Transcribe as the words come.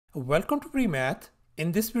Welcome to PreMath.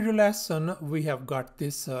 In this video lesson, we have got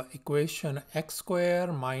this equation x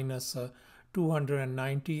square minus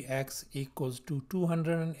 290x equals to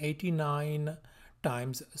 289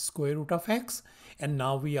 times square root of x. And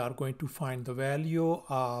now we are going to find the value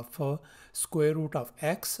of square root of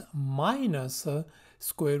x minus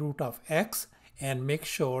square root of x and make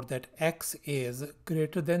sure that x is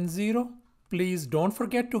greater than 0. Please don't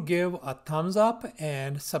forget to give a thumbs up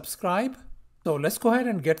and subscribe. So let's go ahead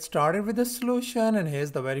and get started with the solution, and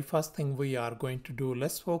here's the very first thing we are going to do.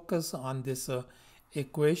 Let's focus on this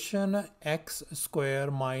equation x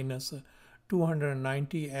square minus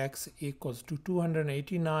 290x equals to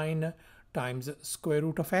 289 times square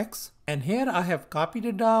root of x. And here I have copied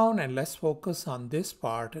it down, and let's focus on this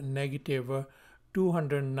part, negative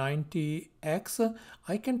 290x.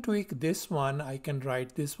 I can tweak this one. I can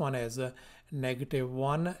write this one as a negative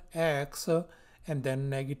 1x and then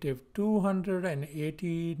negative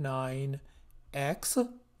 289x.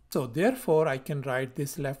 So therefore I can write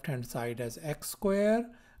this left hand side as x square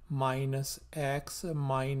minus x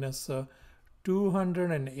minus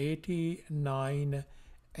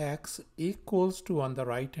 289x equals to, on the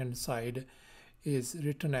right hand side, is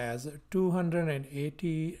written as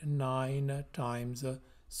 289 times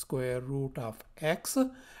square root of x.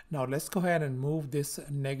 Now let's go ahead and move this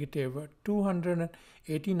negative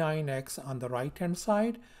 289x on the right hand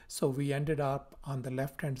side. So we ended up on the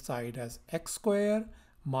left hand side as x square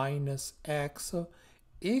minus x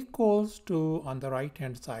equals to, on the right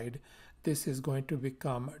hand side, this is going to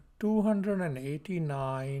become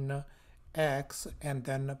 289x and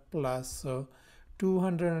then plus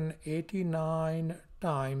 289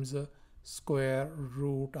 times square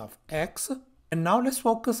root of x. And now let's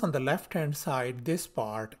focus on the left hand side, this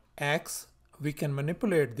part, x. We can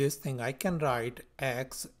manipulate this thing. I can write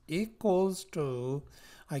x equals to,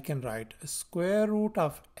 I can write square root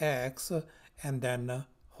of x and then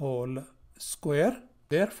whole square.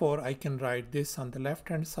 Therefore, I can write this on the left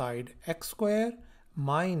hand side, x square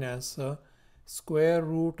minus square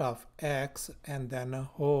root of x and then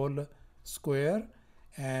whole square,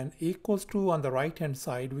 and equals to, on the right hand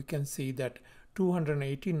side, we can see that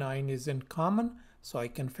 289 is in common, so I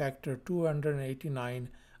can factor 289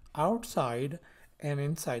 outside, and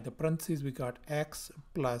inside the parentheses we got x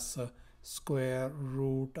plus square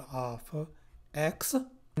root of x.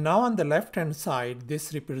 Now on the left hand side,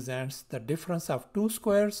 this represents the difference of two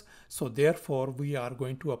squares, so therefore we are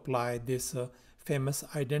going to apply this famous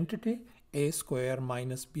identity, a square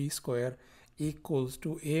minus b square equals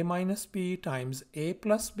to a minus b times a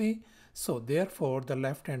plus b. So therefore the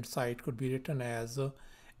left hand side could be written as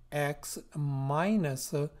x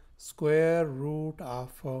minus square root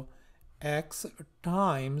of x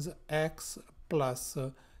times x plus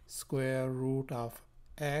square root of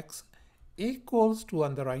x equals to,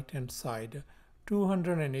 on the right hand side,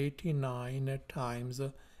 289 times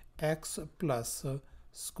x plus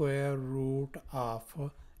square root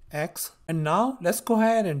of x. And now let's go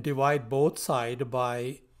ahead and divide both sides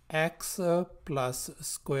by x plus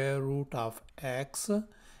square root of x,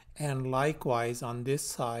 and likewise on this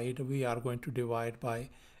side we are going to divide by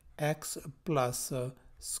x plus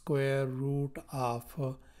square root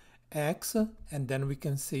of x, and then we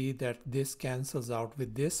can see that this cancels out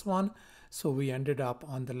with this one, so we ended up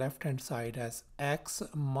on the left hand side as x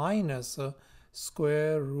minus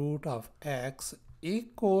square root of x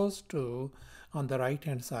equals to, on the right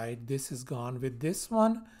hand side, this is gone with this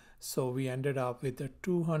one, so we ended up with a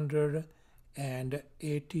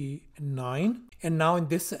 289. And now in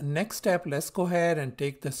this next step, let's go ahead and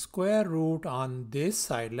take the square root on this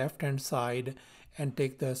side, left hand side, and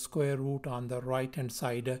take the square root on the right hand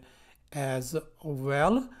side as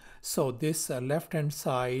well. So this left hand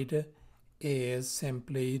side is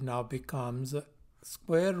simply now becomes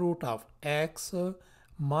square root of x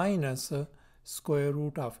minus square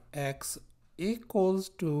root of x equals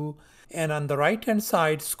to, and on the right hand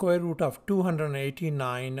side, square root of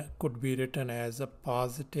 289 could be written as a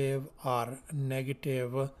positive or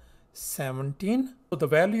negative 17. So the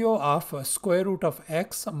value of square root of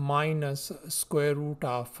x minus square root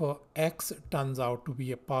of x turns out to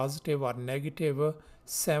be a positive or negative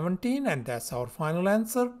 17, and that's our final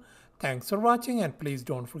answer. Thanks for watching, and please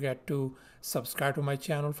don't forget to subscribe to my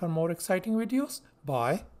channel for more exciting videos.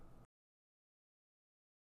 Bye.